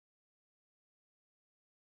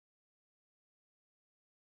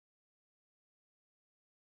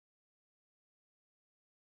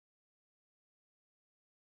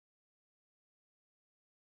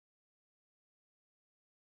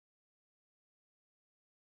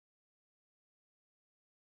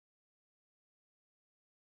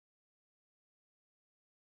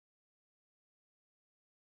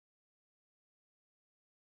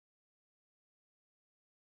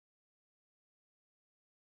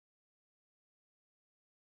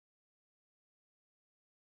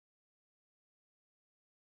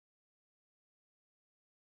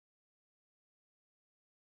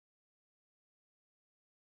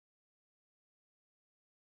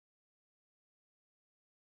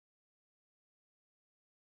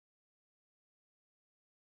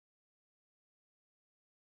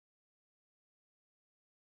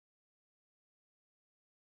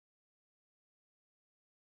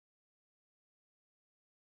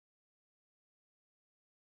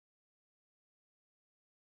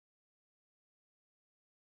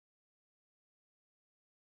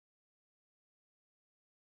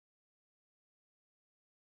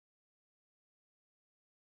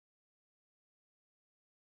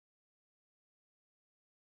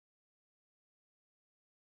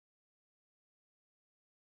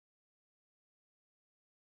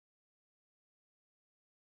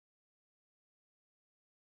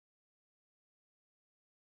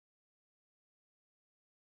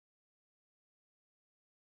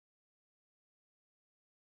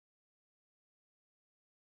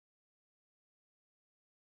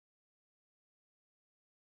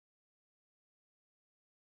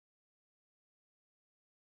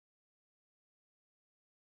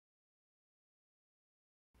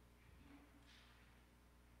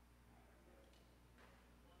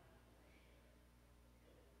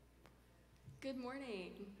Good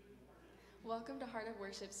morning. Welcome to Heart of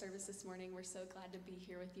Worship service this morning. We're so glad to be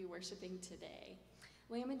here with you worshiping today.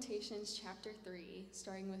 Lamentations chapter 3,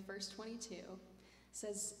 starting with verse 22,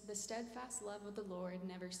 says, "The steadfast love of the Lord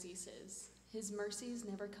never ceases. His mercies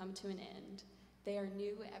never come to an end. They are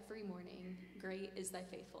new every morning. Great is thy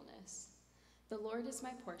faithfulness. The Lord is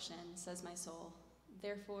my portion, says my soul.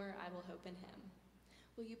 Therefore I will hope in him."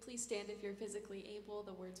 Will you please stand if you're physically able?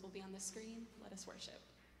 The words will be on the screen. Let us worship.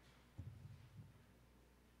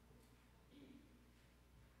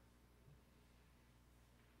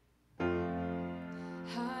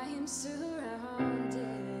 I am surrounded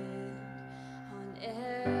on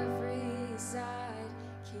every side,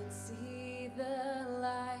 can't see the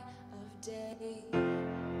light of day,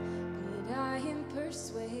 but I am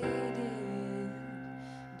persuaded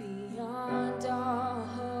beyond all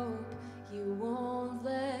hope you won't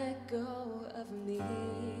let go of me.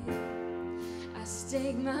 I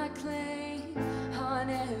stake my claim on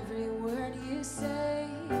every word you say.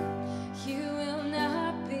 You will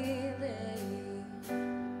not be late.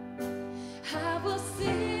 I will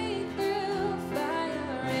see through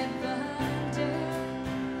fire and thunder,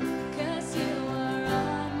 'cause you are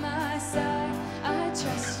on my side. I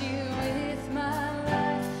trust you with my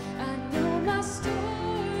life. I know my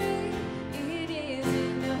story, it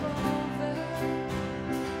isn't over,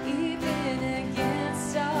 even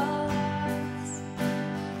against all odds.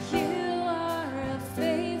 You are a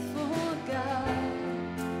faithful God.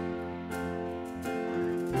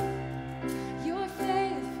 You're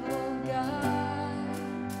faithful, God.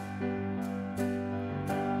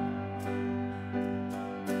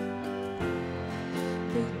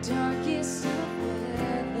 The darkest of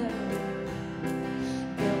weather,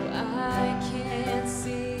 though I can't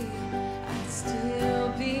see, I still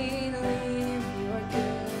believe you're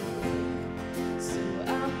good. So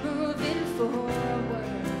I'm moving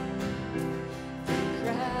forward through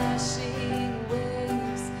crashing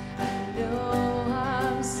waves. I know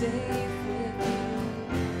I'm safe with you.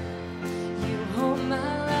 You hold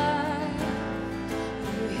my life,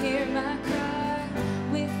 you hear my cry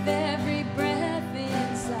with every breath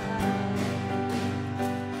inside.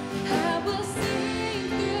 I will sing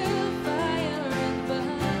through fire and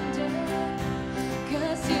thunder,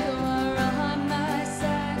 'cause you are on my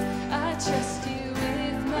side. I trust you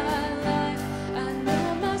with my life. I know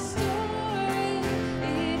my story,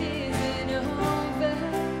 it isn't over,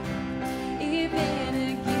 even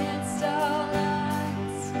against all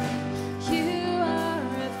odds. You are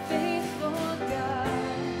a faithful God.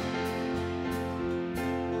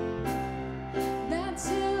 That's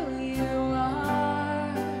who you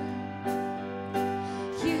are.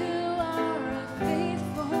 You are a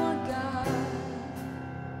faithful God.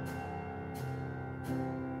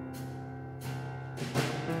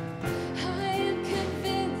 I am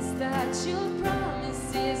convinced that your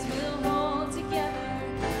promises will hold together,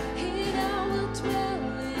 and I will dwell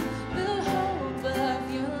in the hope of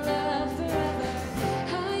your love forever.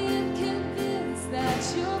 I am convinced that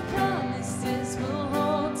your promises will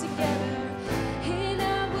hold together, and I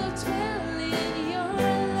will dwell in your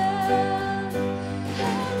love.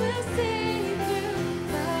 I will sing through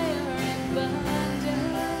fire and thunder,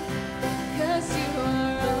 'cause you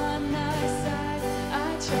are on my side. I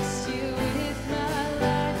trust you with my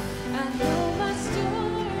life. I know my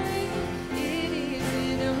story, it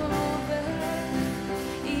isn't over,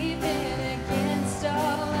 even against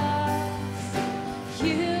all odds.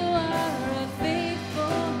 You are a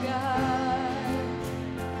faithful God.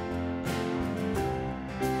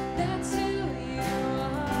 That's who you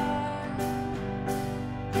are.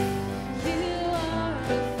 You are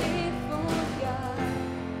a faithful God.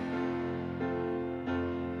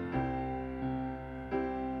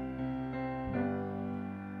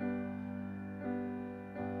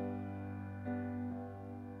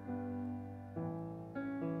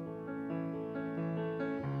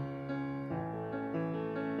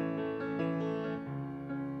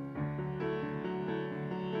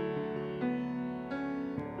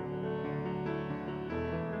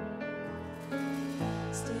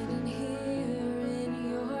 Standing here in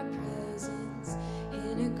your presence,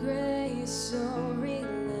 in a grace so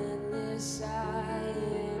relentless, I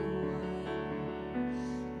am won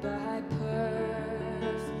by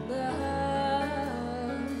perfect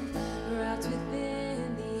love, wrapped within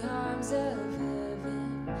the arms of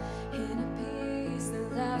heaven, in a peace that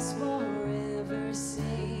lasts forever,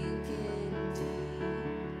 sinking deep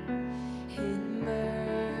in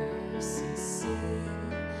mercy. See,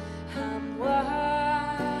 I'm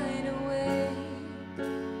wide awake,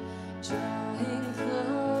 drawing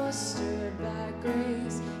close, stirred by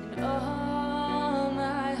grace, and all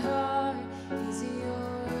my heart is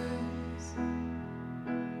yours.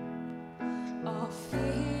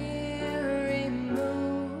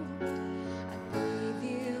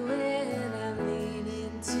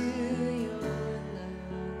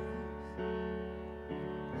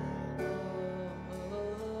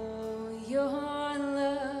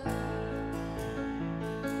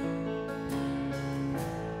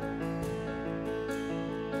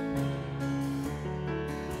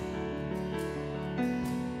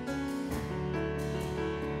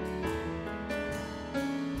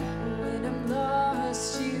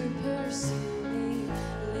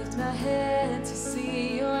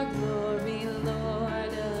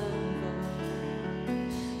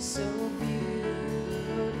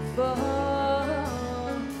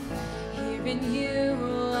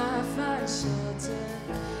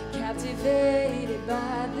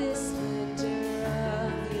 by the splendor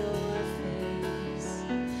of your face,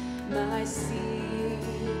 my secret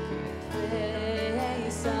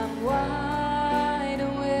place. I'm wide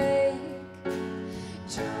awake,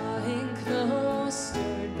 drawing close,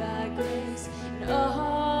 stirred by grace, and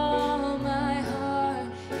all my heart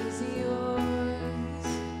is yours.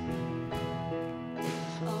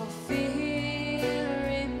 All fear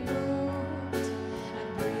removed, I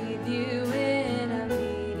breathe you in, I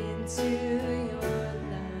lean into your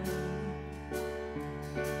love.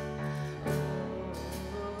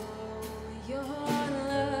 Oh, your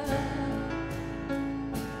love.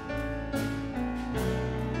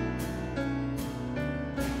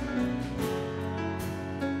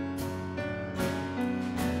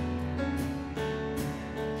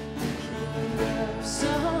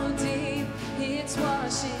 So deep, it's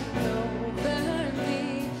washing over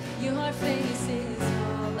me. Your face is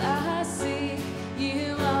all I see.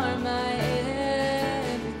 You are my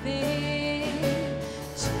everything.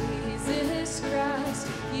 Jesus Christ,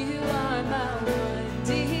 you are my one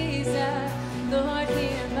desire. Lord,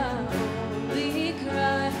 hear my only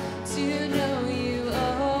cry, to know you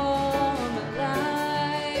all my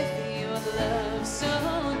life. Your love so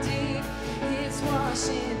deep, it's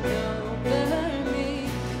washing over me.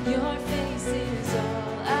 Your face is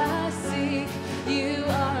all I see. You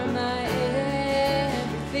are my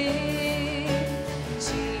everything.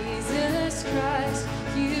 Jesus Christ,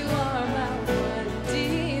 you are my one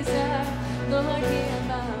desire. Lord, hear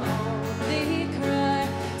my only cry,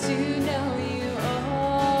 to know you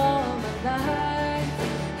all my life.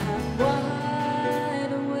 I'm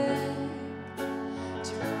wide awake,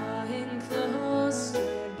 drawing close,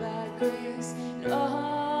 stirred by grace, and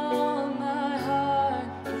all my heart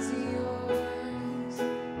is yours.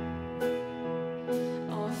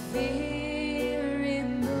 All fear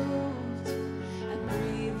removed, I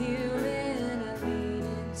breathe you in, I lean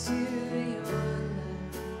into your love.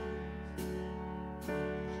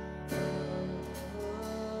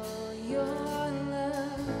 Oh, your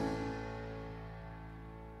love.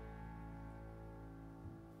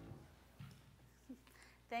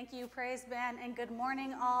 Thank you, praise band, and good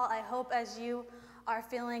morning, all. I hope as you are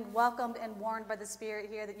feeling welcomed and warmed by the Spirit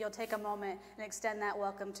here that you'll take a moment and extend that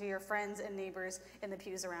welcome to your friends and neighbors in the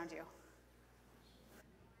pews around you.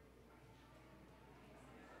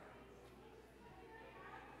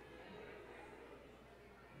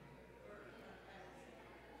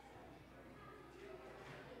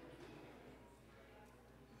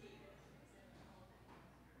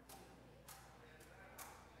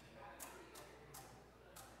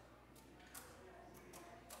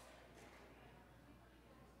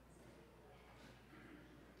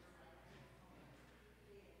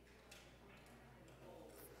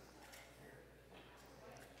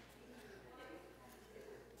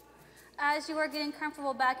 As you are getting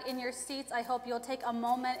comfortable back in your seats, I hope you'll take a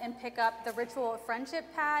moment and pick up the Ritual of Friendship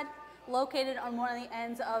pad located on one of the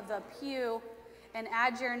ends of the pew and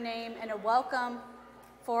add your name and a welcome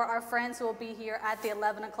for our friends who will be here at the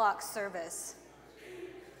 11 o'clock service.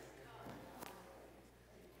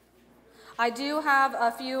 I do have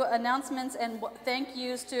a few announcements and thank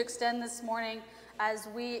yous to extend this morning as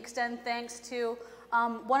we extend thanks to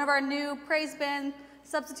one of our new praise band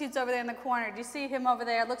substitutes over there in the corner. Do you see him over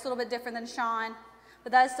there? It looks a little bit different than Sean,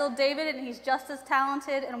 but that is still David, and he's just as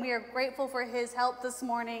talented, and we are grateful for his help this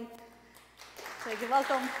morning. So you're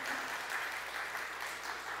welcome.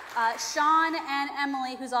 Sean and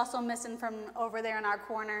Emily, who's also missing from over there in our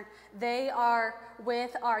corner, they are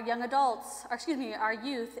with our young adults, or excuse me, our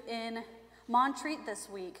youth in Montreat this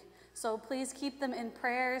week. So please keep them in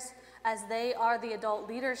prayers as they are the adult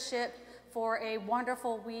leadership for a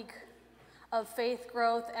wonderful week of faith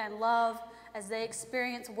growth and love as they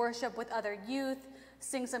experience worship with other youth,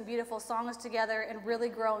 sing some beautiful songs together, and really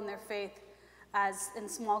grow in their faith as in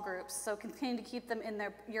small groups. So continue to keep them in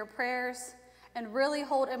your prayers, and really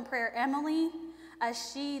hold in prayer Emily,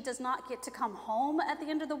 as she does not get to come home at the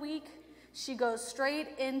end of the week. She goes straight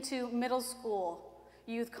into middle school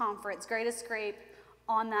youth conference, Great Escape,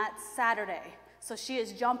 on that Saturday. So she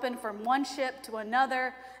is jumping from one ship to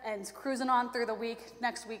another and cruising on through the week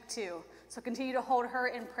next week too. So continue to hold her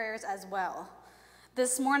in prayers as well.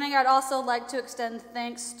 This morning, I'd also like to extend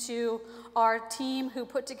thanks to our team who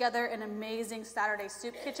put together an amazing Saturday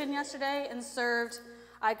soup kitchen yesterday and served,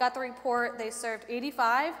 I got the report, they served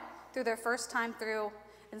 85 through their first time through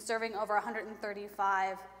and serving over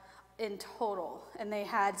 135 in total. And they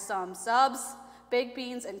had some subs, baked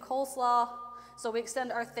beans, and coleslaw. So we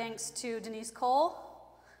extend our thanks to Denise Cole,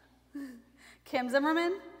 Kim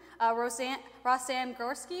Zimmerman, Roseanne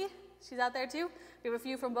Gorski, she's out there too. We have a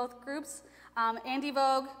few from both groups. Andy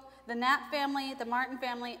Vogue, the Knapp family, the Martin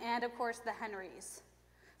family, and of course the Henrys.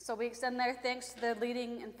 So we extend their thanks to their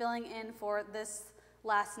leading and filling in for this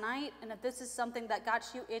last night. And if this is something that got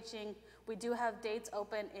you itching, we do have dates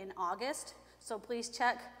open in August. So please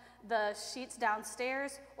check the sheets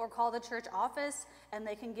downstairs or call the church office and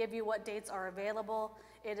they can give you what dates are available.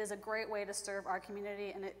 It is a great way to serve our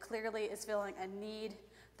community and it clearly is filling a need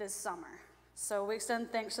this summer. So we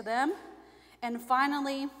extend thanks to them. And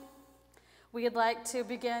finally, we'd like to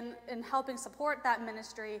begin in helping support that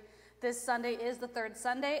ministry. This Sunday is the third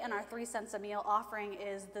Sunday, and our 3 cents a meal offering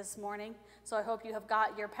is this morning. So I hope you have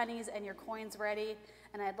got your pennies and your coins ready.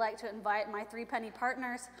 And I'd like to invite my 3-penny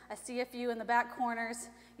partners. I see a few in the back corners.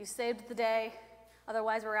 You saved the day.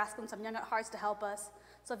 Otherwise, we're asking some young at hearts to help us.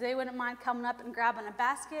 So if they wouldn't mind coming up and grabbing a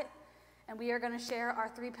basket, and we are going to share our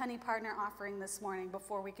 3-penny partner offering this morning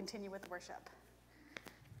before we continue with worship.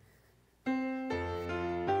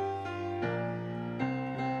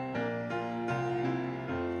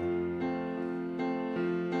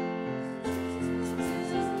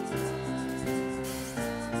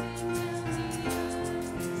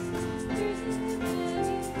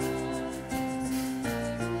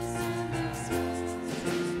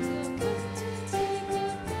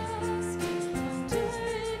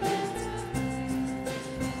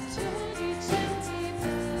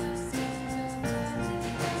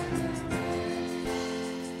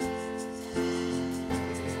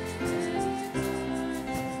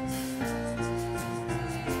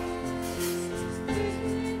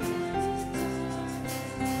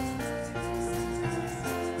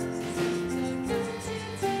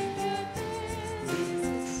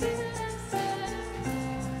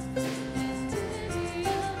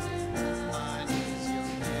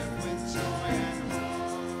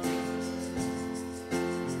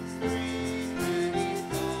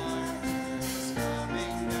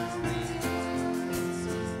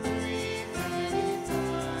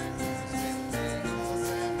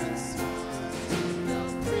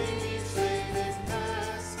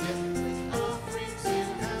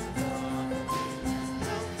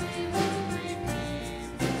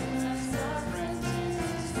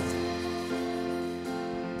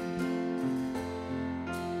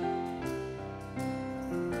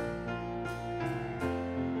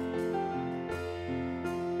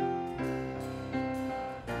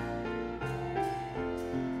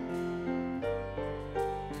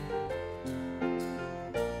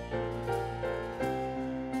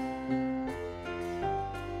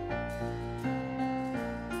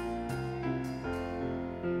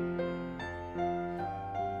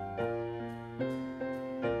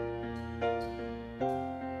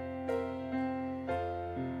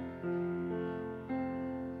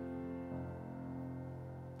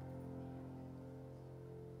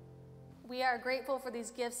 We are grateful for these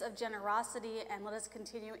gifts of generosity, and let us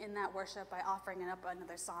continue in that worship by offering up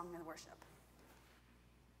another song in worship.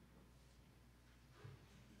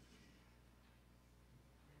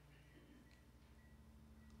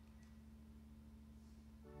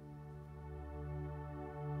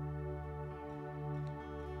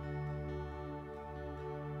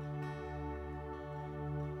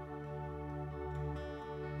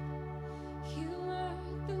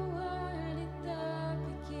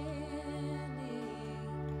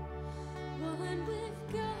 One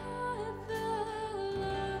with God the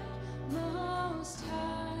Lord.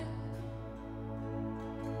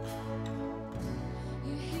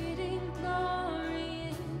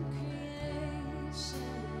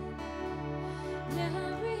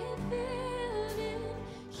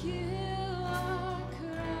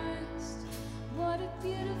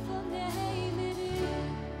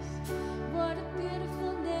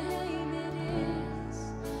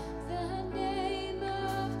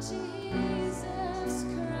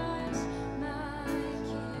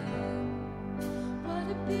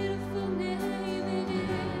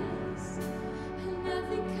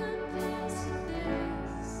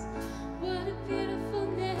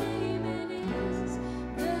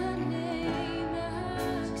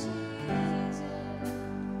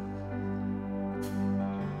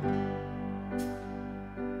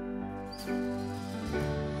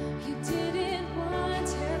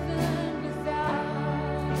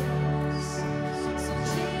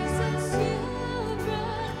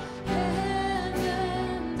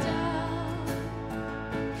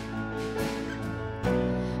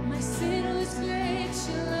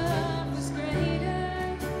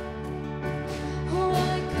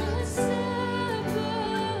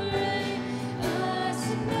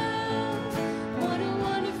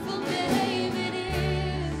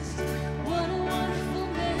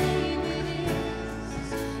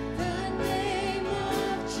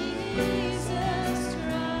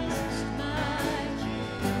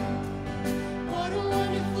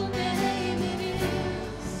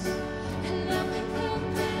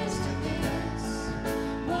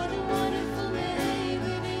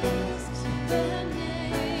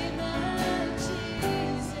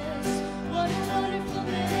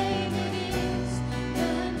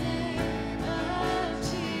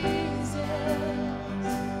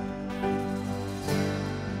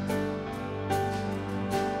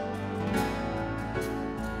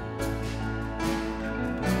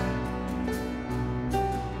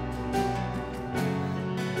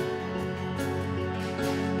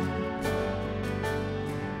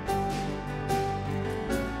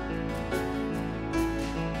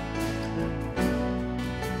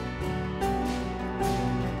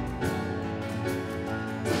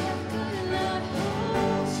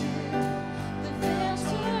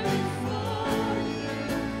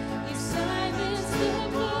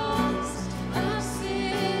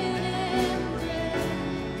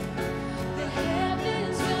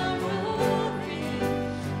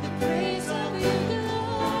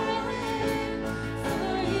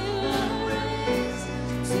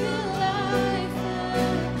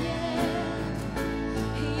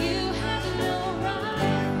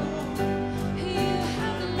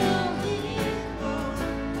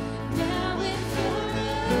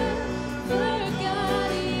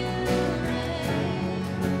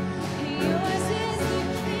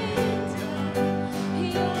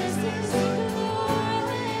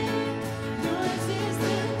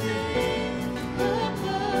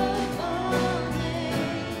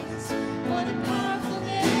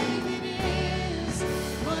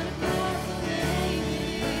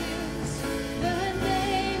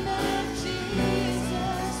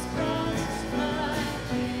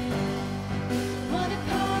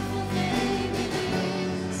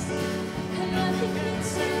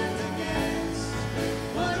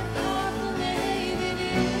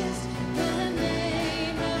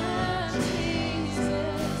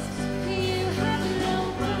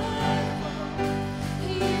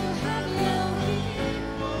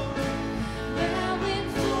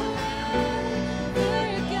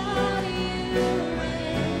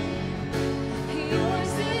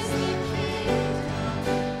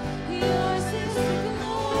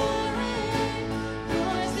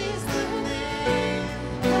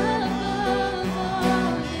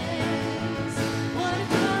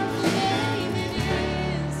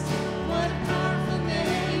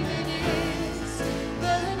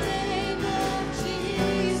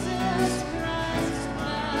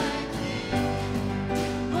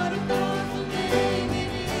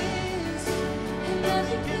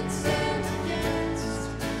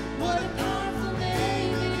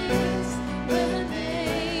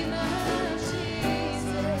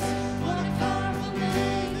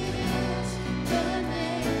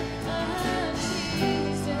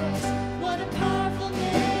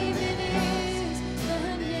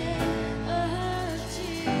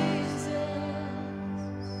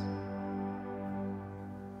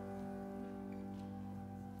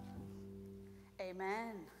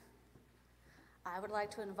 Amen. I would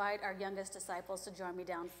like to invite our youngest disciples to join me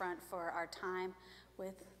down front for our time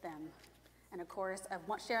with them. And of course, of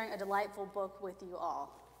sharing a delightful book with you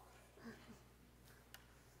all.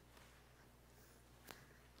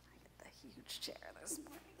 I get the huge chair this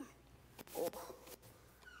morning. Oh.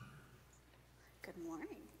 Good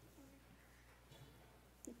morning.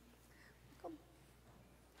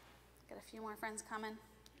 Got a few more friends coming.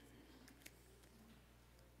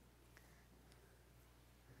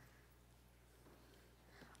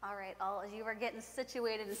 All right, all as you are getting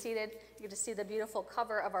situated and seated, you get to see the beautiful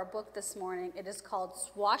cover of our book this morning. It is called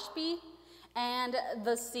Swashby and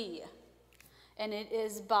the Sea. And it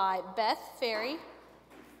is by Beth Ferry,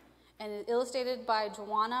 and it's illustrated by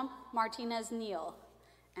Joanna Martinez Neal.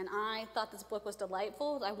 And I thought this book was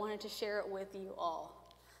delightful. I wanted to share it with you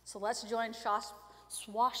all. So let's join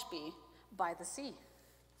Swashby by the Sea.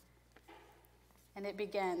 And it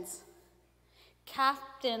begins,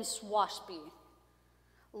 Captain Swashby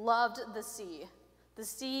loved the sea. The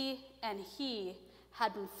sea and he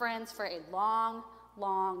had been friends for a long,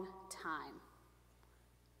 long time.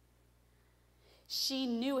 She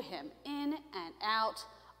knew him in and out,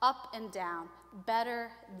 up and down, better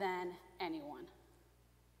than anyone.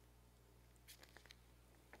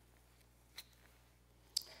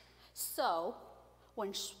 So,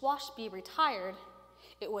 when Swashby retired,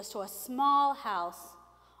 it was to a small house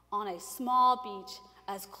on a small beach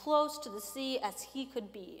as close to the sea as he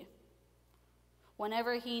could be.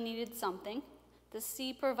 Whenever he needed something, the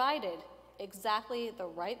sea provided exactly the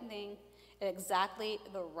right thing at exactly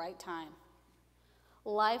the right time.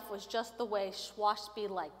 Life was just the way Swashby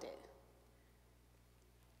liked it.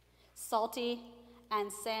 Salty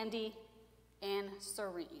and sandy and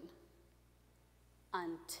serene.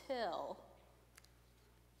 Until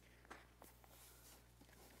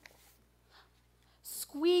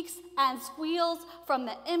squeaks and squeals from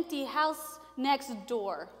the empty house next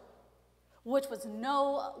door, which was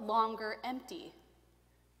no longer empty.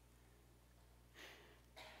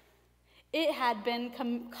 It had been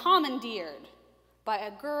commandeered by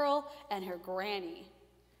a girl and her granny,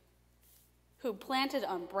 who planted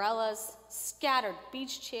umbrellas, scattered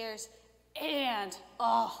beach chairs, and,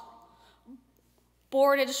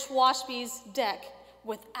 boarded Swashby's deck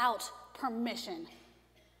without permission.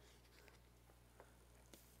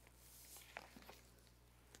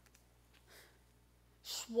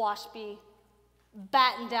 Swashby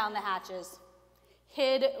battened down the hatches,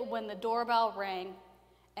 hid when the doorbell rang,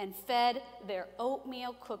 and fed their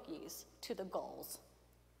oatmeal cookies to the gulls.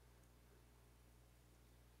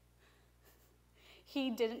 He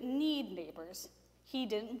didn't need neighbors. He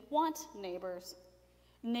didn't want neighbors.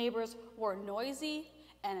 Neighbors were noisy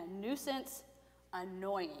and a nuisance,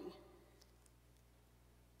 annoying.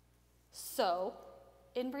 So,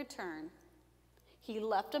 in return, he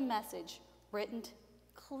left a message written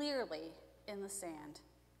clearly in the sand.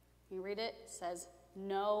 You read it, it says,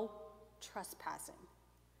 "No trespassing,"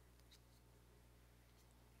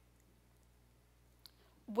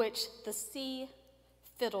 which the sea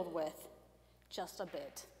fiddled with just a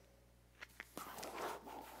bit.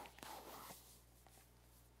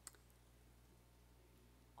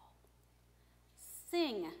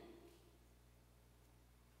 Sing,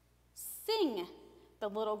 sing, the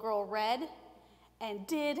little girl read, and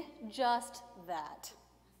did just that.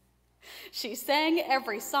 She sang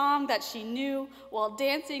every song that she knew while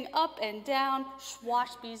dancing up and down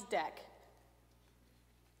Swashby's deck.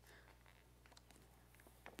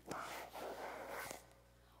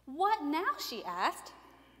 "What now?" she asked.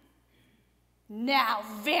 "Now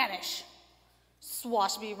vanish,"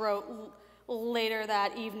 Swashby wrote later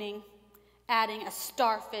that evening, adding a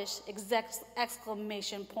starfish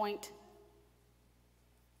exclamation point.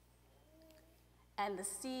 And the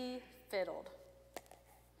sea fiddled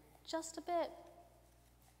just a bit.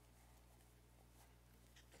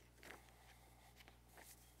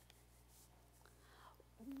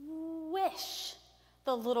 "Wish,"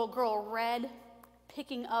 the little girl read,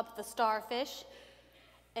 picking up the starfish,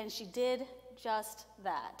 and she did just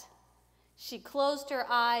that. She closed her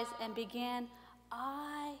eyes and began,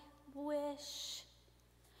 "I wish."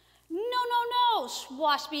 No,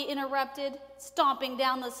 Swashby interrupted, stomping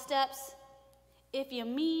down the steps. "If you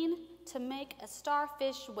mean to make a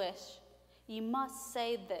starfish wish, you must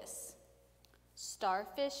say this: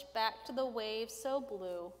 starfish back to the waves so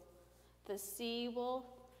blue, the sea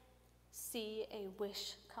will see a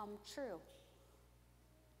wish come true."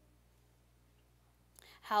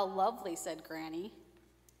 "How lovely," said Granny.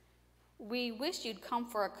 "We wish you'd come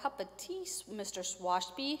for a cup of tea, Mr.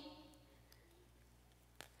 Swashby."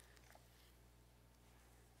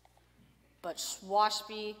 But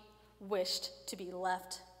Swashby wished to be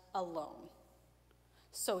left alone.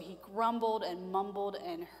 So he grumbled and mumbled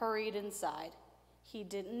and hurried inside. He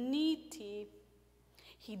didn't need tea.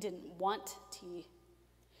 He didn't want tea.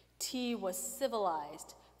 Tea was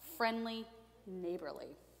civilized, friendly,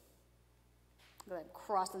 neighborly. Look at that,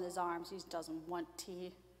 crossing his arms. He doesn't want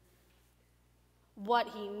tea. What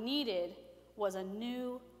he needed was a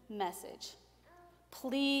new message.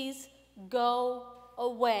 Please go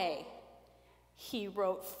away, he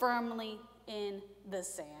wrote firmly in the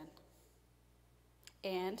sand.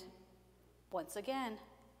 And once again,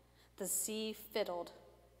 the sea fiddled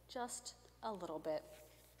just a little bit.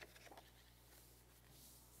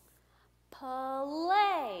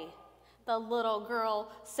 Play, the little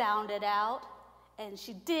girl sounded out, and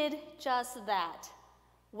she did just that,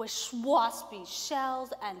 with Schwaspy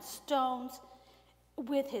shells and stones,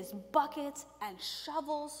 with his buckets and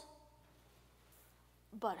shovels.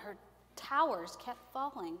 But her towers kept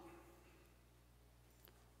falling.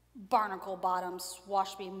 Barnacle bottoms,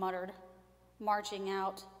 Swashby muttered, marching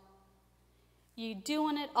out. You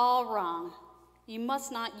doing it all wrong. You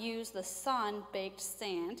must not use the sun-baked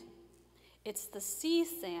sand. It's the sea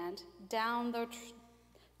sand down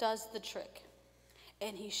does the trick.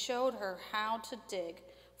 And he showed her how to dig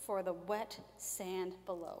for the wet sand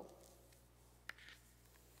below.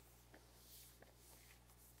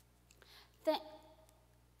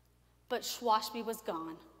 But Swashby was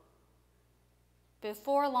gone.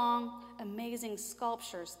 Before long, amazing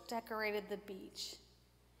sculptures decorated the beach.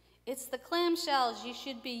 It's the clamshells you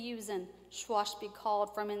should be using, Swashby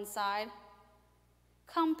called from inside.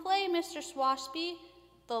 Come play, Mr. Swashby,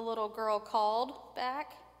 the little girl called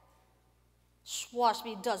back.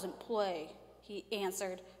 Swashby doesn't play, he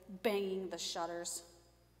answered, banging the shutters.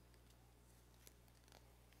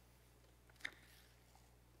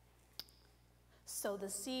 So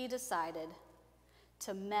the sea decided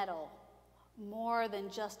to meddle more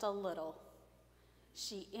than just a little.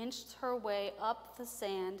 She inched her way up the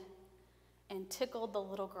sand and tickled the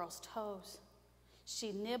little girl's toes.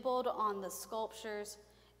 She nibbled on the sculptures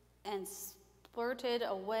and slurped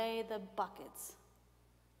away the buckets.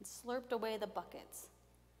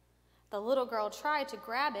 The little girl tried to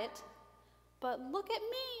grab it, but look at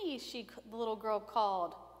me, the little girl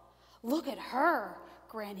called. Look at her,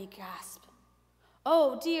 Granny gasped.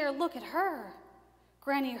 Oh dear, look at her.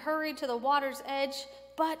 Granny hurried to the water's edge,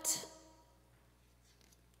 but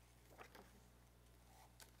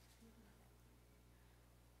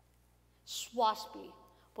Swashby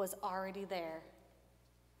was already there.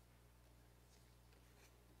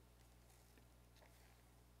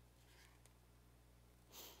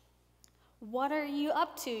 What are you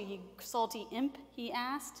up to, you salty imp? He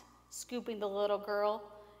asked, scooping the little girl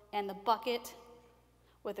and the bucket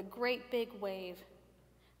with a great big wave.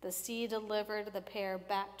 The sea delivered the pair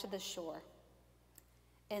back to the shore,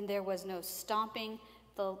 and there was no stopping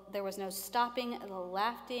the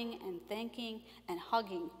laughing and thanking and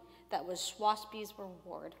hugging that was Swashby's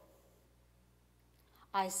reward.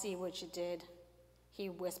 I see what you did, he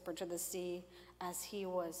whispered to the sea as he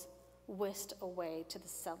was whisked away to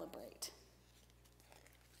celebrate.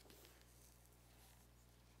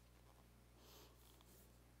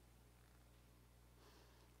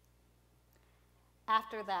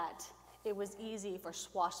 After that, it was easy for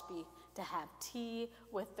Swashby to have tea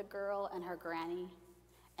with the girl and her granny,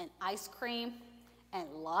 and ice cream, and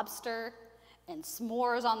lobster, and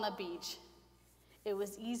s'mores on the beach. It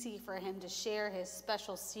was easy for him to share his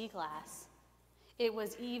special sea glass. It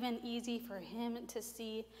was even easy for him to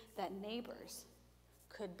see that neighbors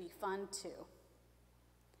could be fun too,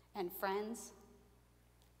 and friends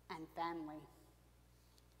and family.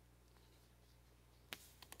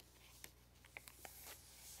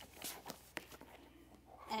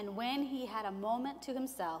 And when he had a moment to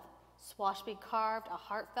himself, Swashby carved a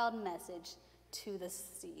heartfelt message to the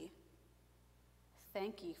sea.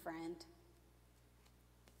 Thank you, friend.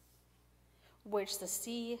 Which the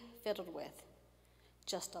sea fiddled with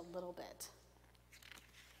just a little bit.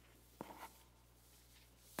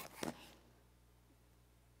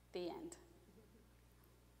 The end.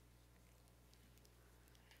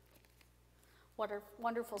 What a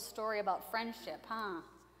wonderful story about friendship, huh?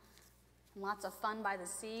 Lots of fun by the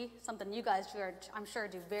sea, something you guys, I'm sure,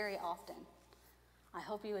 do very often. I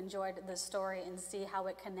hope you enjoyed this story and see how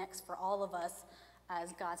it connects for all of us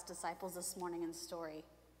as God's disciples this morning in story.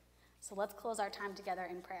 So let's close our time together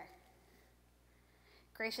in prayer.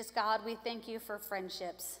 Gracious God, we thank you for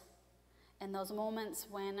friendships and those moments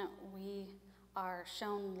when we are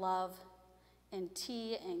shown love in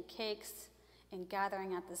tea and cakes and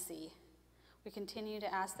gathering at the sea. We continue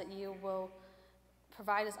to ask that you will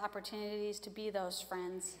provide us opportunities to be those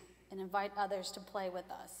friends and invite others to play with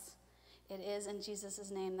us. It is in Jesus'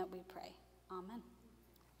 name that we pray. Amen.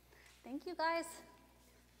 Thank you, guys.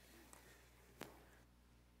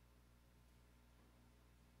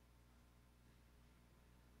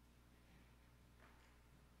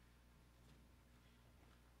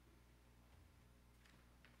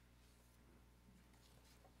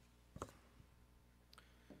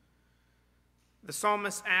 The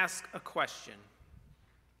psalmist asks a question: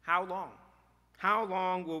 how long? How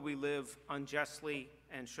long will we live unjustly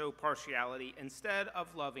and show partiality instead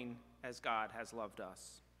of loving as God has loved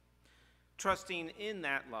us? Trusting in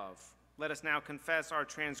that love, let us now confess our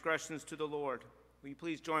transgressions to the Lord. Will you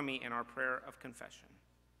please join me in our prayer of confession?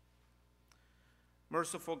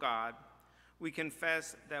 Merciful God, we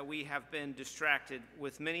confess that we have been distracted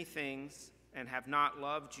with many things and have not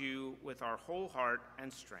loved you with our whole heart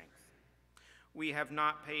and strength. We have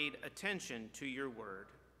not paid attention to your word.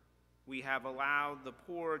 We have allowed the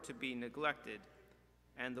poor to be neglected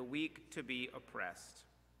and the weak to be oppressed.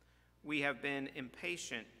 We have been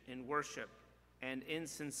impatient in worship and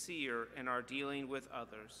insincere in our dealing with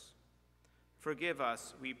others. Forgive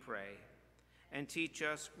us, we pray, and teach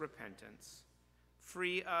us repentance.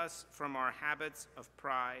 Free us from our habits of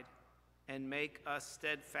pride and make us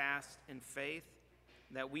steadfast in faith,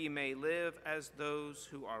 that we may live as those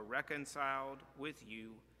who are reconciled with you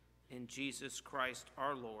in Jesus Christ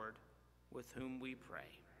our Lord, with whom we pray.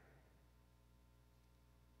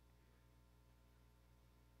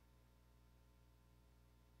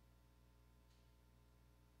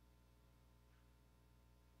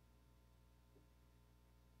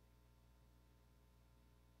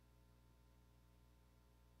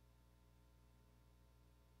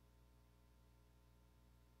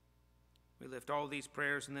 We lift all these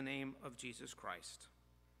prayers in the name of Jesus Christ.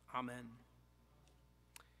 Amen.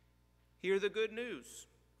 Hear the good news.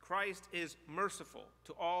 Christ is merciful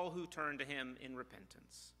to all who turn to him in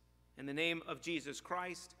repentance. In the name of Jesus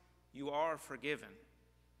Christ, you are forgiven.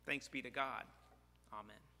 Thanks be to God.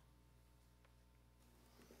 Amen.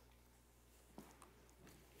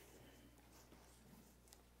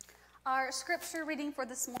 Our scripture reading for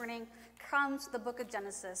this morning comes from the book of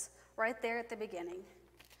Genesis, right there at the beginning.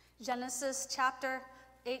 Genesis chapter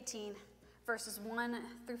 18, verses 1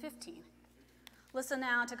 through 15. Listen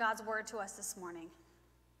now to God's word to us this morning.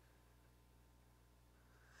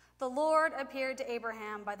 The Lord appeared to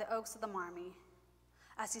Abraham by the oaks of the Mamre,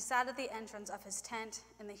 as he sat at the entrance of his tent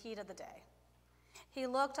in the heat of the day. He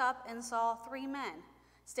looked up and saw 3 men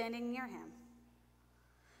standing near him.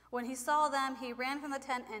 When he saw them, he ran from the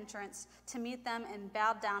tent entrance to meet them and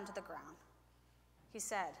bowed down to the ground. He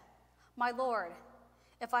said, "My Lord,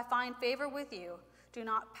 if I find favor with you, do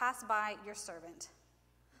not pass by your servant.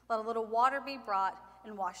 Let a little water be brought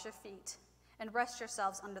and wash your feet, and rest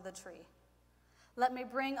yourselves under the tree. Let me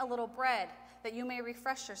bring a little bread, that you may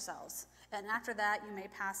refresh yourselves, and after that you may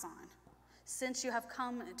pass on, since you have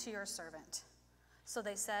come to your servant." So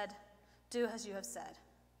they said, "Do as you have said."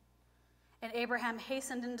 And Abraham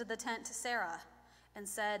hastened into the tent to Sarah and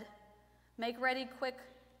said, "Make ready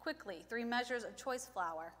quickly 3 measures of choice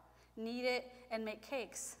flour. Knead it and make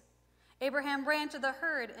cakes." Abraham ran to the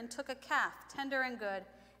herd and took a calf, tender and good,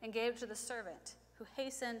 and gave it to the servant, who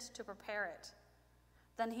hastened to prepare it.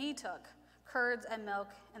 Then he took curds and milk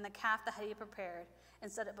and the calf that he had prepared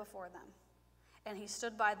and set it before them. And he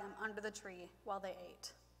stood by them under the tree while they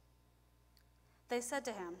ate. They said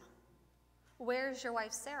to him, "Where's your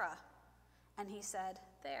wife Sarah?" And he said,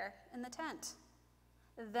 "There, in the tent."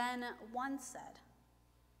 Then one said,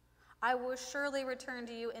 "I will surely return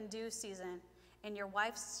to you in due season, and your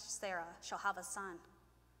wife Sarah shall have a son."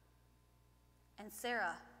 And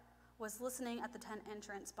Sarah was listening at the tent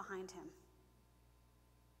entrance behind him.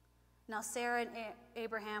 Now Sarah and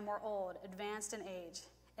Abraham were old, advanced in age,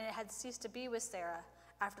 and it had ceased to be with Sarah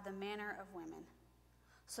after the manner of women.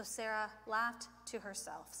 So Sarah laughed to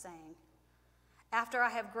herself, saying, "After I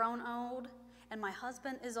have grown old, and my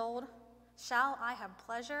husband is old, shall I have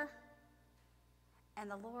pleasure?" And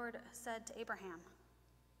the Lord said to Abraham,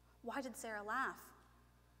 "Why did Sarah laugh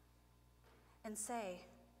and say,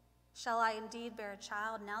 'Shall I indeed bear a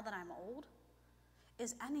child now that I'm old?'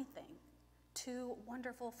 Is anything too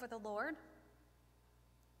wonderful for the Lord?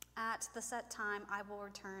 At the set time I will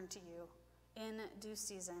return to you in due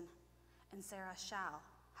season, and Sarah shall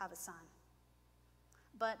have a son."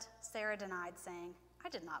 But Sarah denied, saying, "I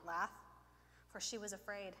did not laugh," for she was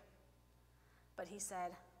afraid. But he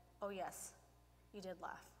said, "Oh yes, you did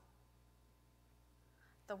laugh."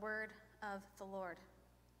 The word of the Lord.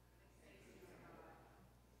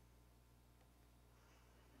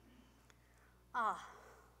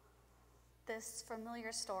 This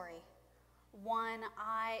familiar story one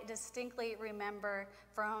I distinctly remember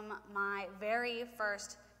from my very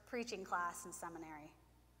first preaching class in seminary.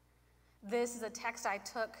 This is a text I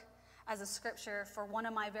took as a scripture for one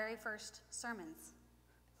of my very first sermons.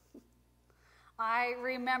 I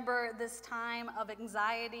remember this time of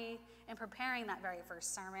anxiety in preparing that very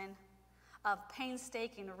first sermon, of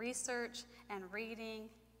painstaking research and reading,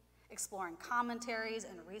 exploring commentaries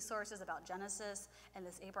and resources about Genesis and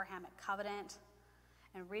this Abrahamic covenant,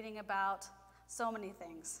 and reading about so many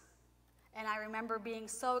things. And I remember being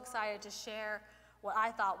so excited to share what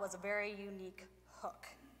I thought was a very unique hook.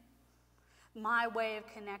 My way of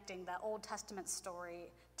connecting that Old Testament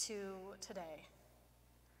story to today.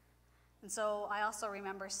 And so I also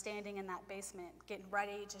remember standing in that basement, getting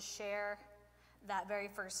ready to share that very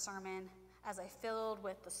first sermon as I filled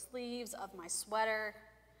with the sleeves of my sweater,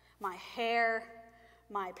 my hair,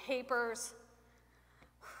 my papers.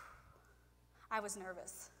 I was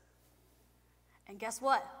nervous. And guess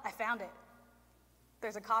what? I found it.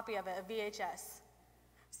 There's a copy of it, a VHS.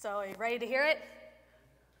 So are you ready to hear it?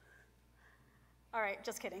 All right,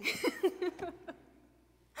 just kidding.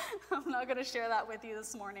 I'm not going to share that with you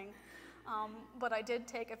this morning. But I did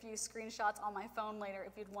take a few screenshots on my phone later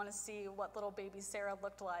if you'd want to see what little baby Sarah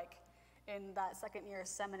looked like in that second year of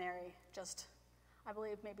seminary. Just, I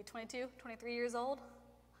believe, maybe 22, 23 years old.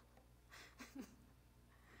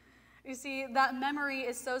 You see, that memory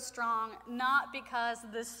is so strong, not because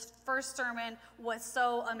this first sermon was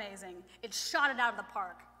so amazing. It shot it out of the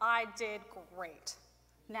park. I did great,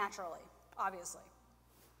 naturally, obviously.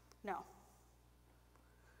 No.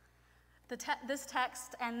 This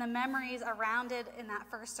text and the memories around it in that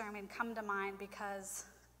first sermon come to mind because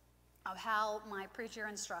of how my preacher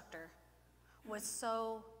instructor was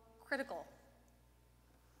so critical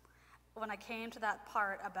when I came to that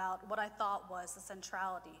part about what I thought was the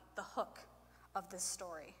centrality, the hook of this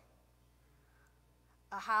story.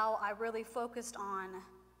 How I really focused on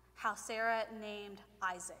how Sarah named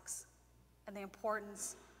Isaac's and the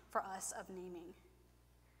importance for us of naming.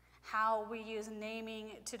 How we use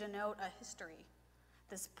naming to denote a history,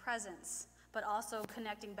 this presence, but also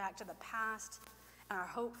connecting back to the past and our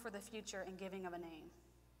hope for the future and giving of a name.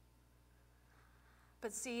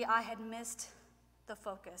 But see, I had missed the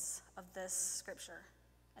focus of this scripture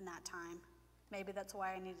in that time. Maybe that's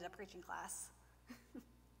why I needed a preaching class.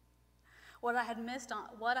 What I had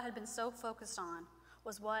been so focused on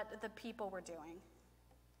was what the people were doing,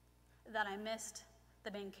 that I missed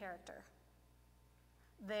the main character.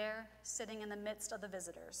 There, sitting in the midst of the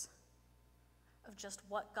visitors, of just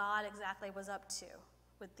what God exactly was up to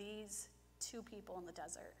with these two people in the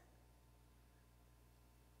desert.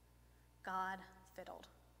 God fiddled,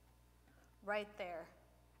 right there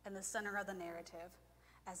in the center of the narrative,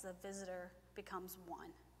 as the visitor becomes one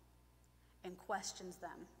and questions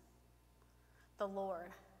them. The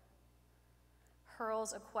Lord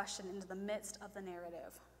hurls a question into the midst of the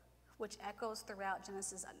narrative, which echoes throughout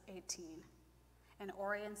Genesis 18. And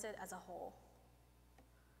orients it as a whole.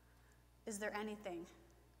 Is there anything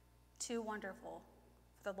too wonderful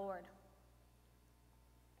for the Lord?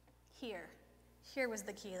 Here was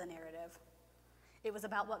the key of the narrative. It was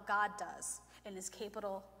about what God does and is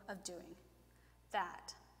capable of doing.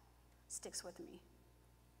 That sticks with me.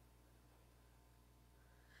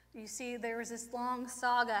 You see, there was this long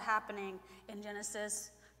saga happening in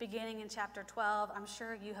Genesis, beginning in chapter 12. I'm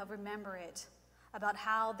sure you have remember it, about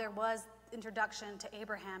how there was introduction to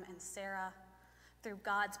Abraham and Sarah through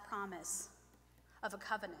God's promise of a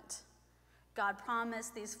covenant. God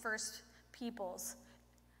promised these first peoples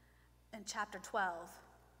in chapter 12.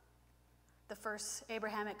 The first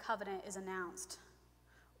Abrahamic covenant is announced,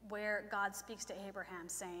 where God speaks to Abraham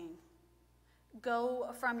saying,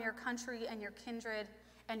 "Go from your country and your kindred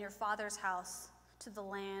and your father's house to the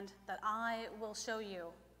land that I will show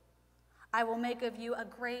you. I will make of you a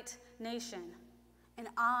great nation, and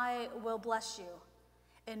I will bless you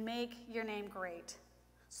and make your name great,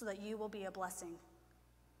 so that you will be a blessing.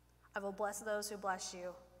 I will bless those who bless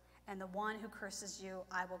you, and the one who curses you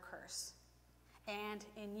I will curse. And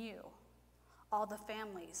in you all the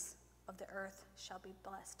families of the earth shall be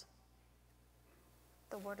blessed."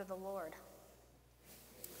 The word of the Lord.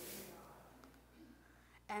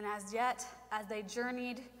 And as they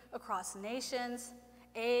journeyed across nations,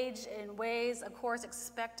 aged in ways, of course,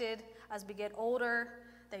 expected as we get older,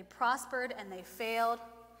 they prospered and they failed.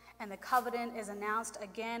 And the covenant is announced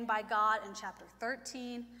again by God in chapter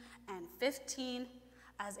 13 and 15,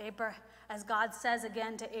 as God says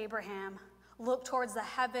again to Abraham, "Look towards the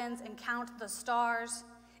heavens and count the stars,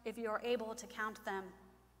 if you are able to count them."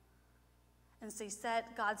 And so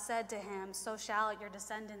God said to him, "So shall your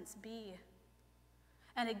descendants be."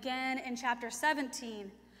 And again in chapter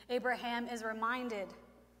 17, Abraham is reminded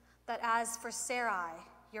that as for Sarai,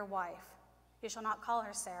 your wife, you shall not call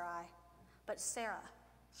her Sarai, but Sarah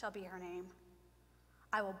shall be her name.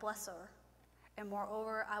 I will bless her, and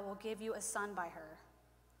moreover, I will give you a son by her.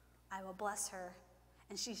 I will bless her,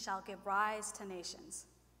 and she shall give rise to nations.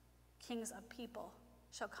 Kings of people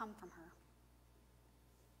shall come from her.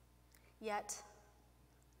 Yet,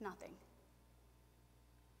 nothing.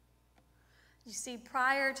 You see,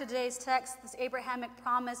 prior to today's text, this Abrahamic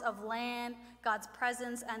promise of land, God's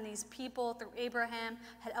presence, and these people through Abraham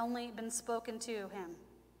had only been spoken to him,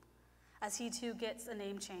 as he too gets a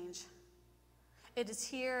name change. It is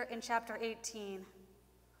here in chapter 18,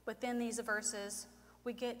 within these verses,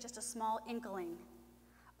 we get just a small inkling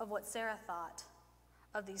of what Sarah thought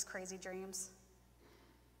of these crazy dreams,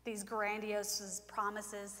 these grandiose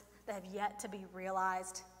promises that have yet to be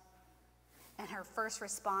realized. And her first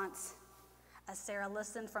response, as Sarah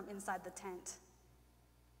listened from inside the tent,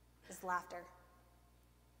 is laughter.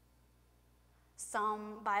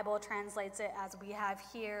 Some Bible translates it as we have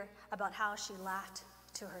here, about how she laughed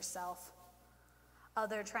to herself.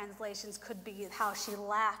 Other translations could be how she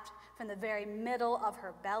laughed from the very middle of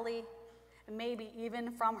her belly, and maybe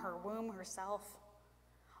even from her womb herself,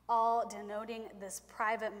 all denoting this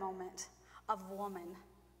private moment of woman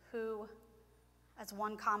who, as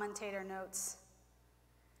one commentator notes,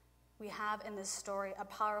 we have in this story a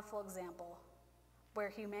powerful example where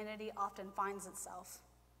humanity often finds itself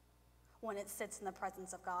when it sits in the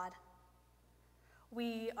presence of God.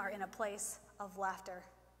 We are in a place of laughter,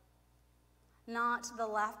 not the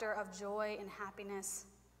laughter of joy and happiness,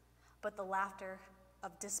 but the laughter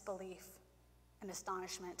of disbelief and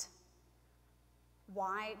astonishment.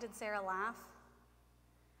 Why did Sarah laugh?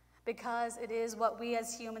 Because it is what we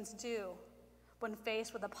as humans do when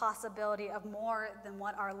faced with the possibility of more than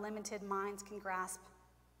what our limited minds can grasp.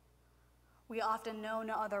 We often know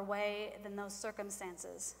no other way than those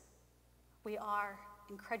circumstances. We are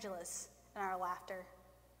incredulous in our laughter,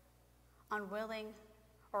 unwilling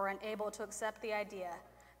or unable to accept the idea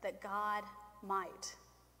that God might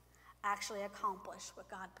actually accomplish what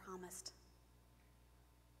God promised.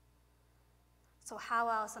 So how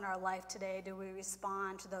else in our life today do we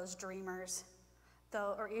respond to those dreamers,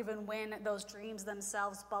 or even when those dreams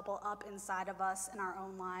themselves bubble up inside of us in our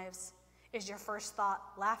own lives? Is your first thought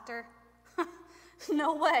laughter?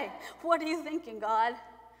 No way. What are you thinking, God?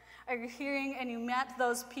 Are you hearing and you met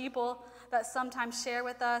those people that sometimes share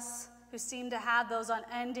with us who seem to have those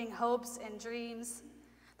unending hopes and dreams,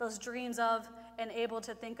 those dreams of and able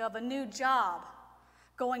to think of a new job,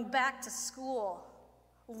 going back to school,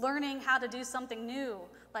 learning how to do something new,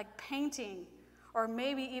 like painting, or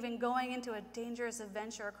maybe even going into a dangerous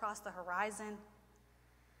adventure across the horizon?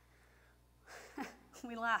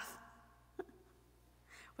 We laugh.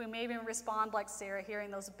 We may even respond like Sarah, hearing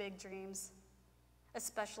those big dreams,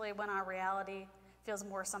 especially when our reality feels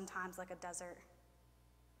more sometimes like a desert.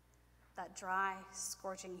 That dry,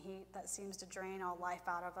 scorching heat that seems to drain all life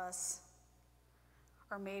out of us.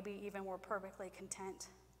 Or maybe even we're perfectly content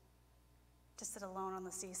to sit alone on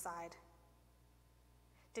the seaside.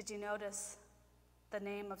 Did you notice the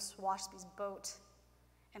name of Swashby's boat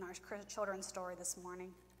in our children's story this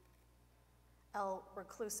morning? El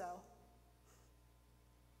Recluso.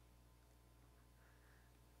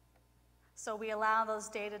 So we allow those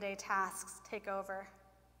day-to-day tasks take over.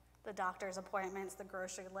 The doctor's appointments, the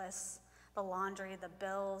grocery lists, the laundry, the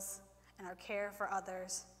bills, and our care for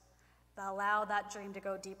others, that allow that dream to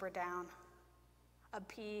go deeper down. A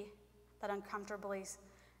pea that uncomfortably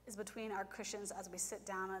is between our cushions as we sit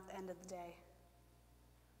down at the end of the day.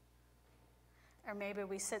 Or maybe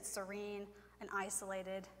we sit serene and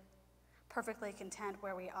isolated, perfectly content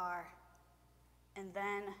where we are, and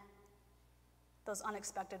then those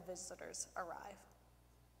unexpected visitors arrive.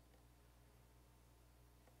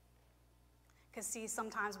 Because see,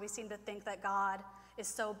 sometimes we seem to think that God is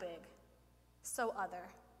so big, so other,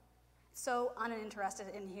 so uninterested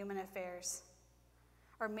in human affairs.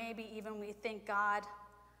 Or maybe even we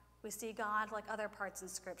see God like other parts in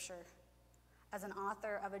Scripture, as an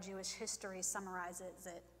author of a Jewish history summarizes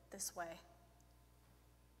it this way.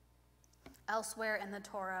 Elsewhere in the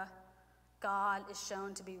Torah, God is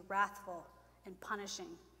shown to be wrathful and punishing,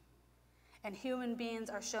 and human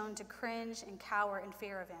beings are shown to cringe and cower in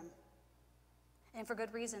fear of him. And for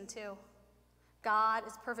good reason, too. God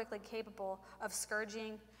is perfectly capable of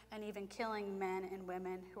scourging and even killing men and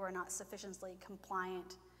women who are not sufficiently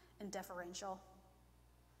compliant and deferential.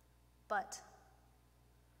 But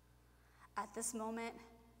at this moment,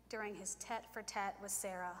 during his tete-for-tete with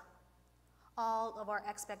Sarah, all of our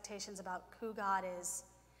expectations about who God is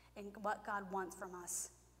and what God wants from us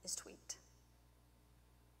is tweaked.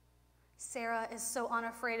 Sarah is so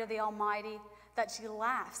unafraid of the Almighty that she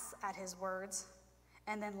laughs at his words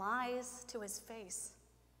and then lies to his face.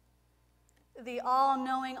 The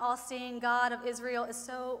all-knowing, all-seeing God of Israel is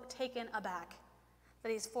so taken aback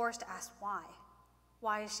that he's forced to ask why.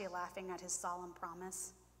 Why is she laughing at his solemn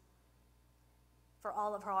promise? For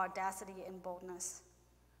all of her audacity and boldness,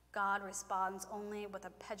 God responds only with a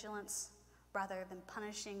petulance rather than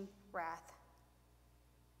punishing wrath.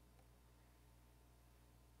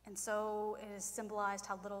 And so it is symbolized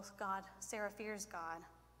how little Sarah fears God,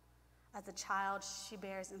 as the child she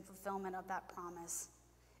bears in fulfillment of that promise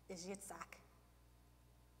is Yitzhak,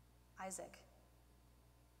 Isaac.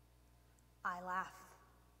 I laugh,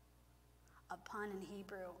 a pun in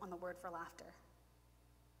Hebrew on the word for laughter.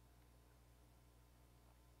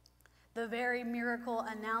 The very miracle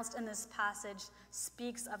announced in this passage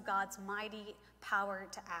speaks of God's mighty power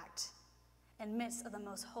to act in midst of the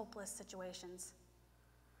most hopeless situations.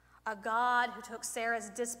 A God who took Sarah's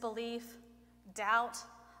disbelief, doubt,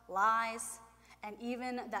 lies, and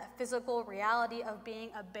even that physical reality of being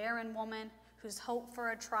a barren woman whose hope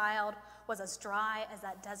for a child was as dry as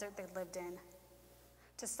that desert they lived in,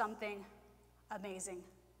 to something amazing,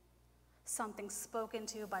 something spoken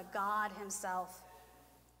to by God himself.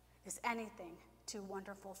 Is anything too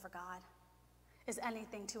wonderful for God? Is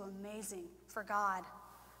anything too amazing for God,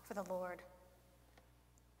 for the Lord?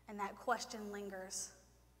 And that question lingers.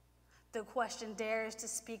 The question dares to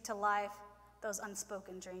speak to life those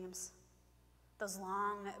unspoken dreams, those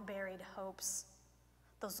long buried hopes,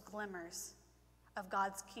 those glimmers of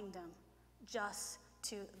God's kingdom just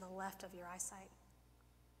to the left of your eyesight.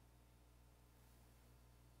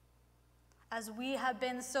 As we have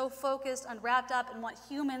been so focused and wrapped up in what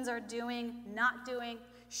humans are doing, not doing,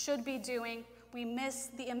 should be doing, we miss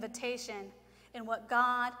the invitation in what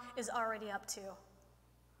God is already up to.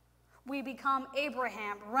 We become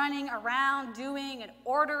Abraham, running around, doing and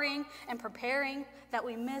ordering and preparing, that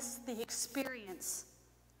we miss the experience,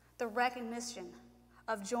 the recognition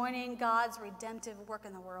of joining God's redemptive work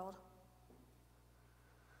in the world.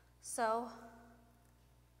 So,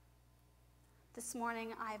 this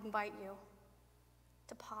morning I invite you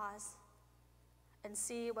to pause and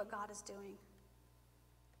see what God is doing.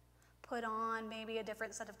 Put on maybe a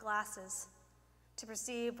different set of glasses to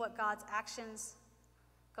perceive what God's actions,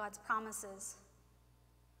 God's promises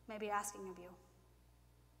may be asking of you.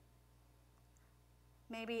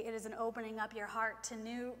 Maybe it is an opening up your heart to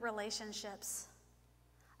new relationships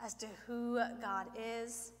as to who God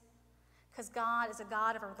is, because God is a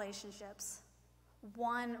God of relationships,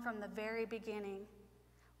 one from the very beginning.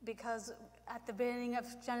 Because at the beginning of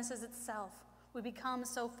Genesis itself, we become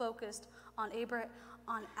so focused on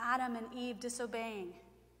Adam and Eve disobeying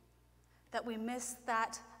that we miss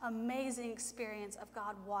that amazing experience of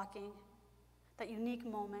God walking, that unique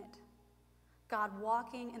moment, God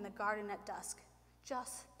walking in the garden at dusk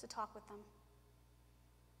just to talk with them.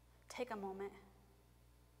 Take a moment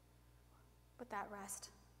with that rest.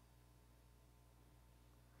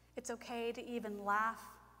 It's okay to even laugh.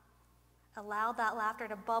 Allow that laughter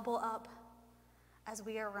to bubble up as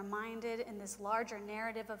we are reminded in this larger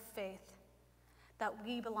narrative of faith that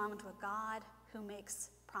we belong to a God who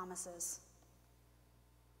makes promises.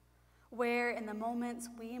 Where in the moments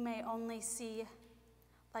we may only see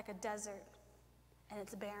like a desert and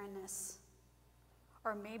its barrenness,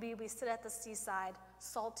 or maybe we sit at the seaside,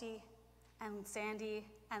 salty and sandy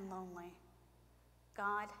and lonely,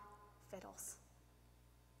 God fiddles.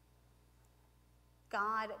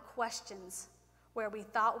 God questions where we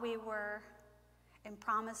thought we were, and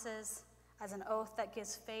promises as an oath that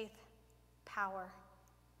gives faith power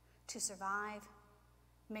to survive,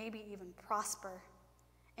 maybe even prosper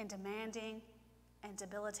in demanding and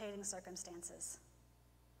debilitating circumstances.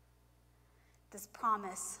 This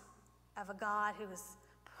promise of a God whose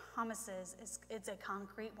promises it's a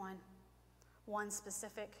concrete one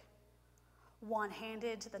specific, one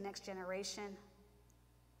handed to the next generation,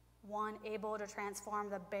 one able to transform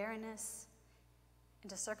the barrenness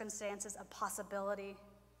into circumstances of possibility,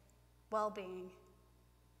 well-being,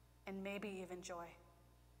 and maybe even joy.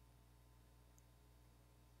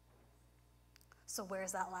 So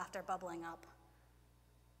where's that laughter bubbling up?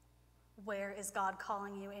 Where is God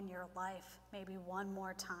calling you in your life, maybe one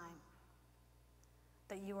more time,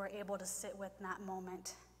 that you are able to sit with in that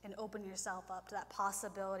moment and open yourself up to that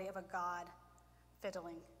possibility of a God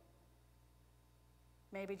fiddling?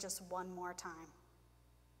 Maybe just one more time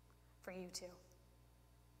for you too.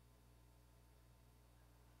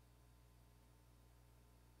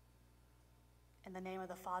 In the name of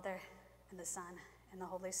the Father, and the Son, and the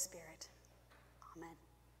Holy Spirit. Amen.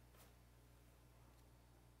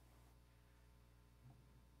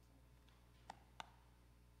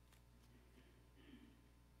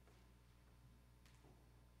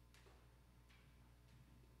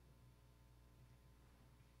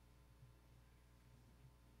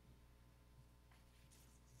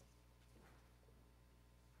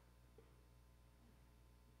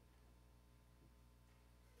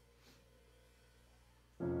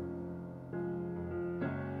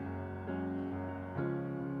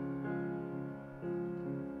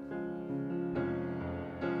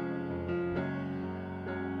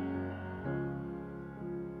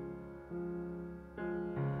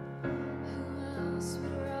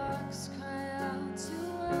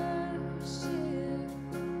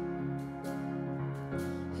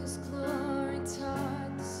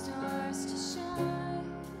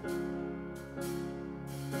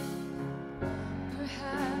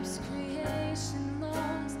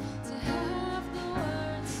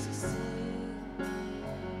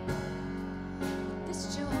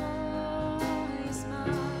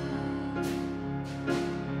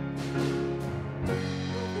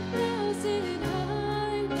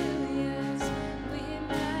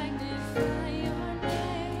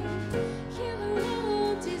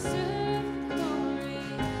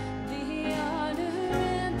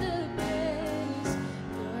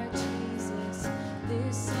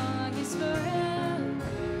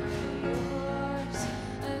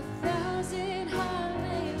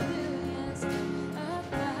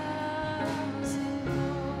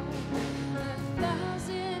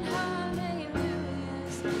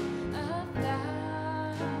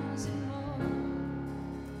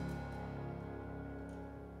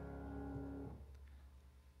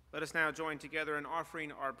 Let us now join together in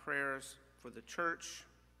offering our prayers for the church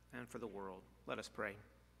and for the world. Let us pray.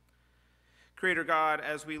 Creator God,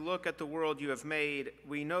 as we look at the world you have made,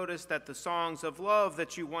 we notice that the songs of love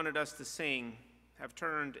that you wanted us to sing have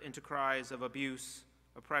turned into cries of abuse,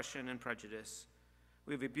 oppression, and prejudice.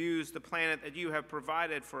 We've abused the planet that you have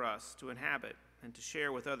provided for us to inhabit and to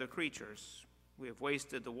share with other creatures. We have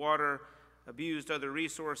wasted the water, abused other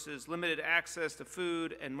resources, limited access to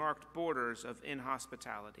food, and marked borders of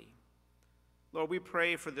inhospitality. Lord, we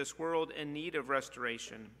pray for this world in need of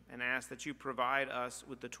restoration and ask that you provide us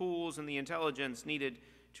with the tools and the intelligence needed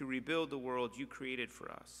to rebuild the world you created for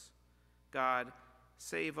us. God,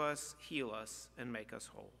 save us, heal us, and make us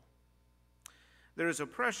whole. There is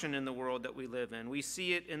oppression in the world that we live in. We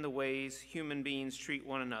see it in the ways human beings treat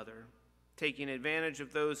one another, taking advantage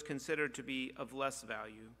of those considered to be of less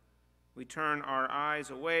value. We turn our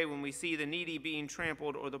eyes away when we see the needy being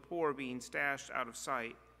trampled or the poor being stashed out of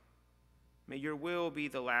sight. May your will be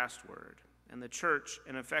the last word, and the church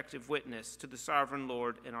an effective witness to the sovereign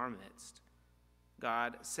Lord in our midst.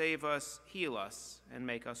 God, save us, heal us, and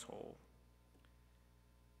make us whole.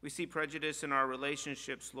 We see prejudice in our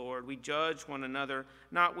relationships, Lord. We judge one another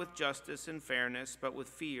not with justice and fairness, but with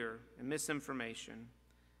fear and misinformation.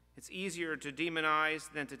 It's easier to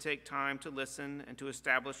demonize than to take time to listen and to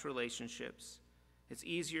establish relationships. It's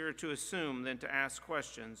easier to assume than to ask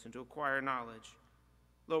questions and to acquire knowledge.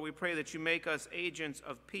 Lord, we pray that you make us agents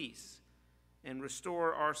of peace and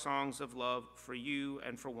restore our songs of love for you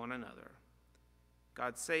and for one another.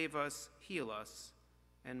 God, save us, heal us,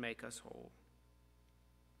 and make us whole.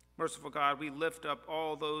 Merciful God, we lift up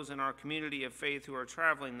all those in our community of faith who are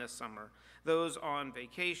traveling this summer, those on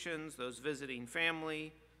vacations, those visiting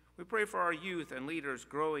family. We pray for our youth and leaders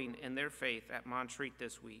growing in their faith at Montreat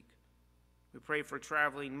this week. We pray for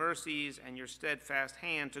traveling mercies and your steadfast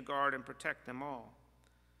hand to guard and protect them all.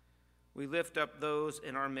 We lift up those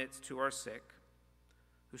in our midst who are sick,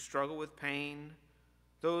 who struggle with pain,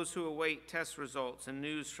 those who await test results and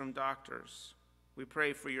news from doctors. We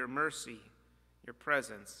pray for your mercy, your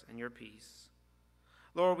presence, and your peace.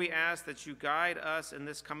 Lord, we ask that you guide us in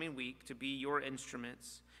this coming week to be your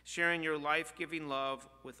instruments, sharing your life-giving love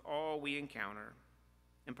with all we encounter.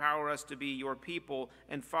 Empower us to be your people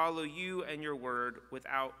and follow you and your word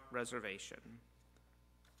without reservation.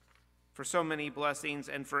 For so many blessings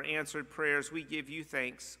and for answered prayers, we give you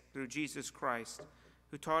thanks through Jesus Christ,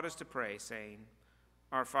 who taught us to pray, saying,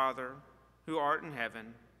 Our Father, who art in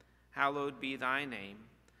heaven, hallowed be thy name.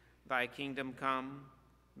 Thy kingdom come,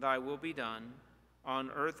 thy will be done,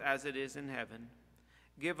 on earth as it is in heaven.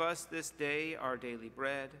 Give us this day our daily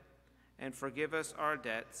bread, and forgive us our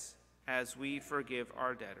debts as we forgive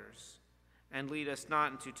our debtors. And lead us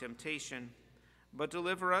not into temptation, but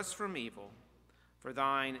deliver us from evil. For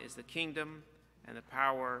thine is the kingdom, and the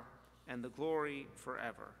power, and the glory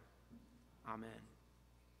forever. Amen.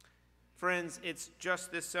 Friends, it's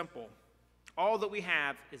just this simple. All that we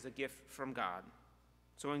have is a gift from God.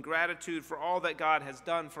 So in gratitude for all that God has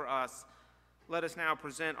done for us, let us now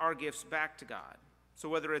present our gifts back to God. So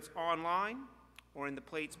whether it's online or in the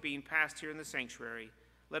plates being passed here in the sanctuary,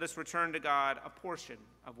 let us return to God a portion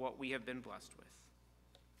of what we have been blessed with.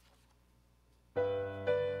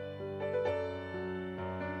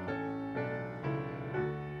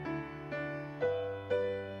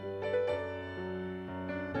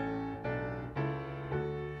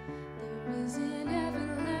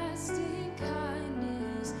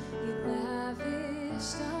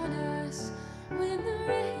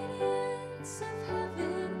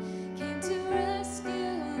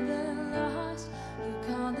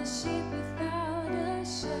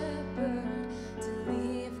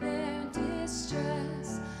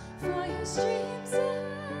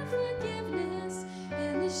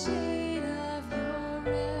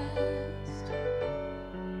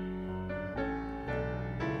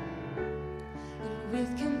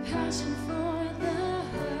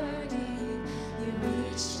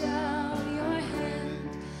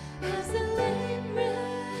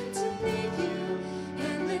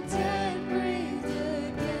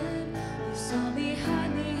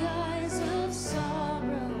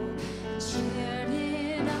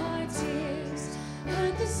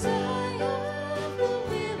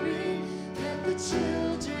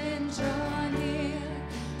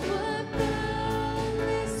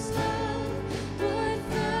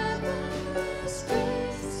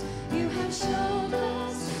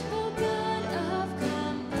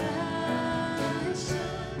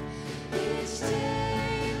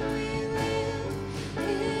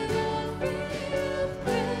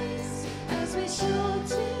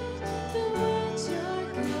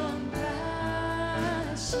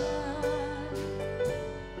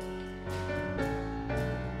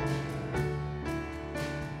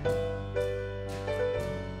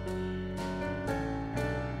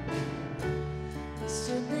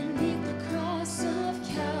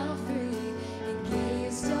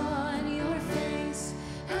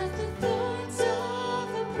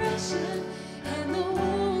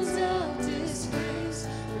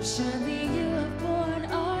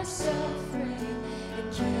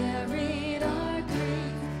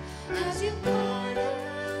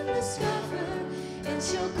 discover and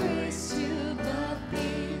show grace to the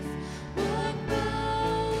thief. What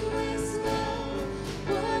boundless love,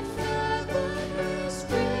 what fathomless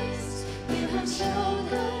grace you have shown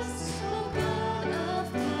us, O God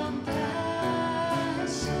of compassion.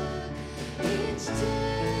 Each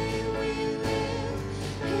day we live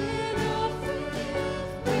in offering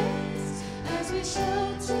of praise as we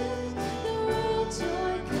show to the world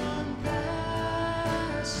joy, compassion.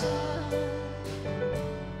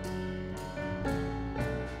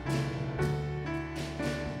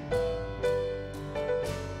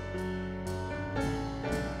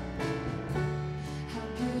 How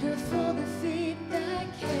beautiful the feet that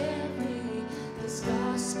carry this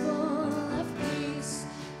gospel of peace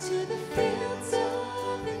to the fields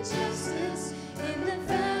of injustice, in the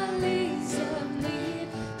valleys of need,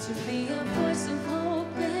 to be a voice of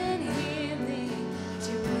hope and healing,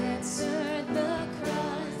 to answer the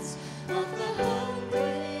cries of the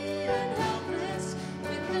hungry and helpless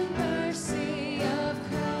with the mercy of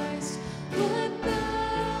Christ. What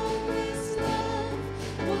boundless love,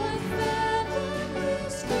 what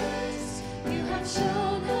fathomless grace you have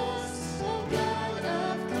shown us, O God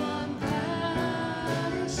of compassion.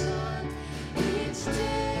 Each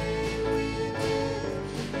day we live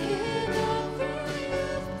in offering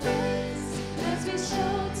of praise as we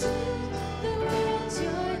show to the world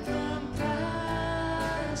your compassion.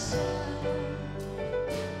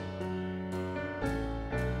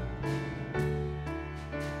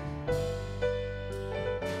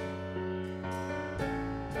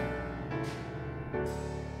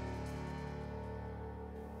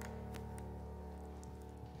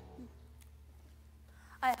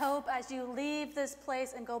 I hope as you leave this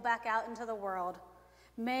place and go back out into the world,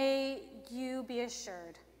 may you be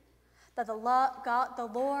assured that the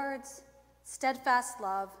Lord's steadfast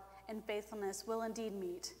love and faithfulness will indeed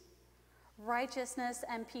meet. Righteousness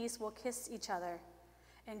and peace will kiss each other,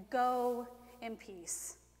 and go in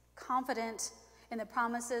peace, confident in the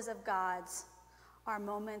promises of God's, are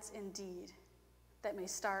moments indeed that may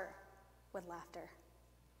start with laughter.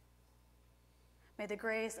 May the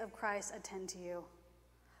grace of Christ attend to you,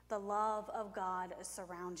 the love of God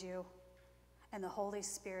surround you, and the Holy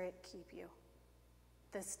Spirit keep you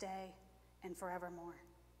this day and forevermore.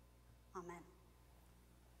 Amen.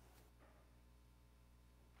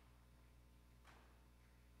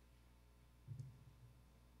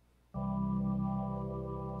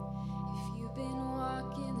 If you've been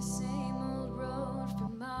walking the same old road for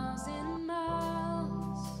miles and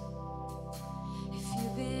miles, if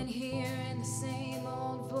you've been hearing the same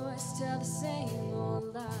old voice tell the same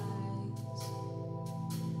old lies,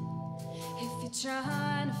 if you're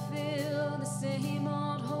trying to fill the same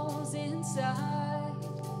old holes inside,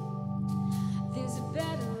 there's a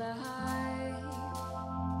better life.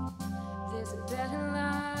 There's a better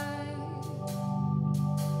life.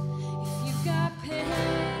 If you've got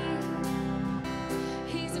pain,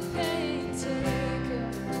 he's a pain taker.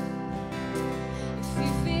 If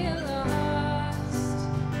you feel lost,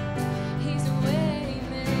 he's a way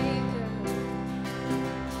maker.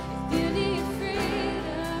 If you need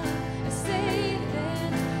freedom, a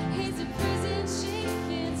saving, he's a prison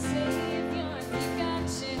shaking savior. If you got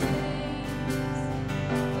chains,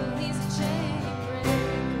 well, he's a chain breaker.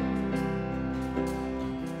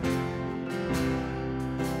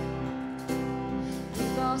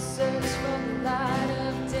 We've all searched for the light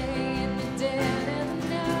of day in the dead of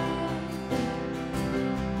night.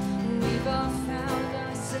 We've all found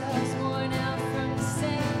ourselves worn out from the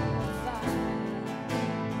same old fight.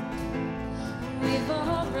 We've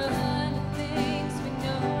all run to things we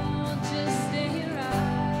know just ain't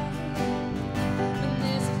right. But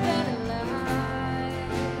there's a better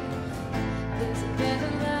life. There's a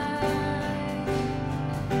better life.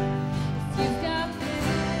 If you've got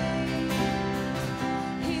pain,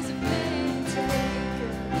 he's a pain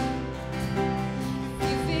taker. If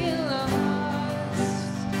you feel lost,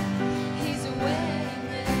 he's a way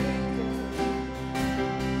maker.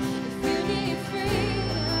 If you need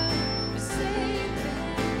freedom, a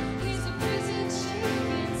saving,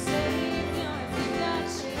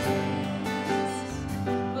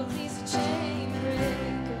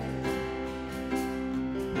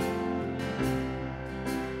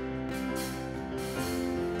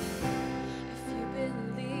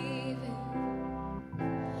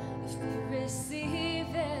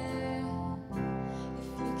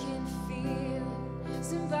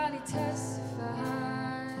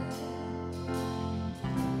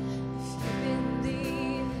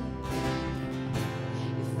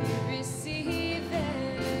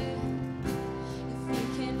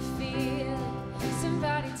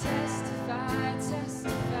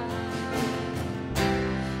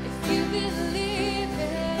 feel